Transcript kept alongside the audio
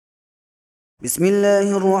بسم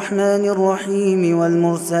الله الرحمن الرحيم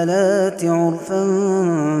والمرسلات عرفا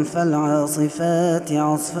فالعاصفات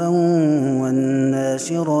عصفا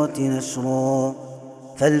والناشرات نشرا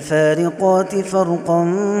فالفارقات فرقا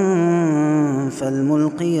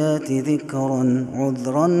فالملقيات ذكرا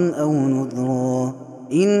عذرا أو نذرا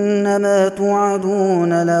إنما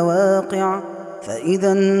توعدون لواقع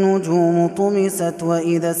فإذا النجوم طمست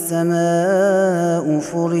وإذا السماء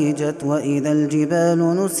فرجت وإذا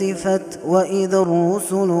الجبال نسفت وإذا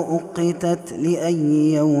الرسل أقتت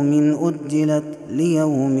لأي يوم أجلت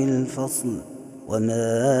ليوم الفصل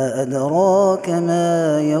وما أدراك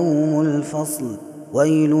ما يوم الفصل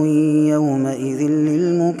ويل يومئذ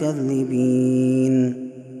للمكذبين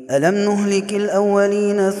ألم نهلك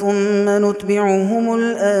الأولين ثم نتبعهم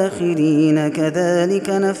الآخرين كذلك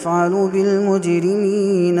نفعل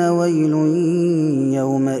بالمجرمين ويل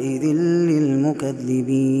يومئذ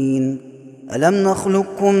للمكذبين ألم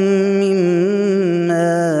نخلقكم من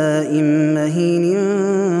ماء مهين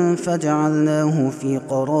فجعلناه في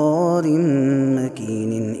قرار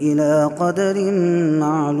مكين إلى قدر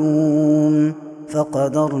معلوم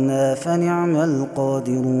فقدرنا فنعم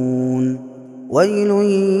القادرون ويل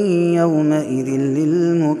يومئذ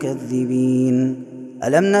للمكذبين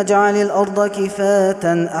ألم نجعل الأرض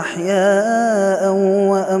كفاة أحياء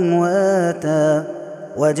وأمواتا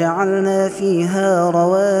وجعلنا فيها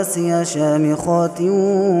رواسي شامخات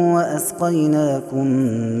وأسقيناكم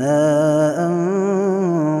ماء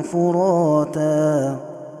فراتا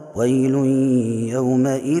ويل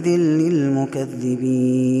يومئذ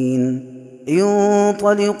للمكذبين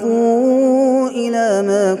انطلقوا إلى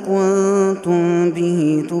ما كنتم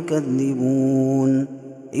به تكذبون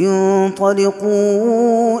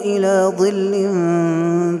انطلقوا إلى ظل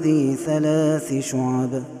ذي 3 شعب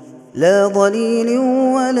لا ظليل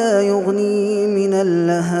ولا يغني من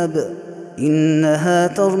اللهب إنها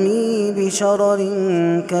ترمي بشرر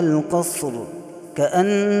كالقصر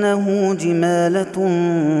كأنه جمالة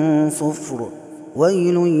صفر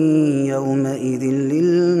ويل يومئذ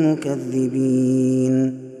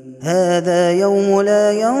للمكذبين هذا يوم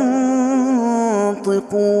لا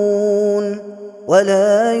ينطقون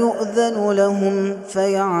ولا يؤذن لهم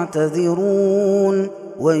فيعتذرون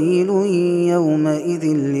ويل يومئذ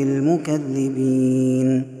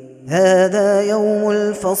للمكذبين هذا يوم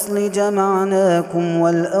الفصل جمعناكم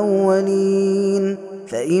والأولين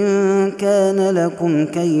فإن كان لكم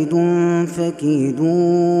كيد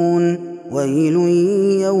فكيدون ويل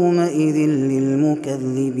يومئذ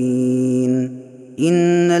للمكذبين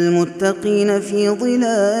إن المتقين في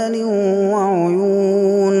ظلال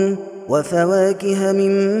وعيون وفواكه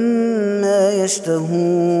مما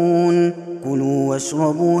يشتهون كلوا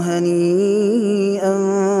واشربوا هنيئا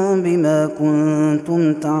بما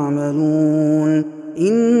كنتم تعملون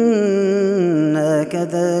إنا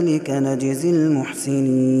كذلك نجزي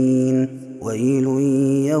المحسنين ويل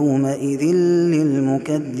يومئذ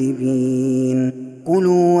للمكذبين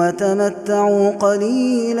كلوا وتمتعوا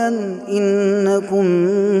قليلا إنكم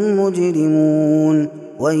مجرمون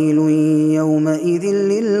ويل يومئذ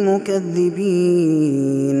للمكذبين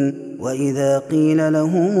وإذا قيل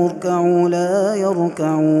لهم اركعوا لا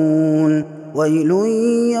يركعون ويل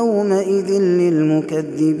يومئذ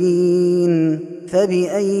للمكذبين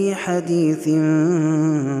فبأي حديث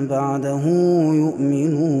بعده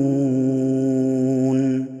يؤمنون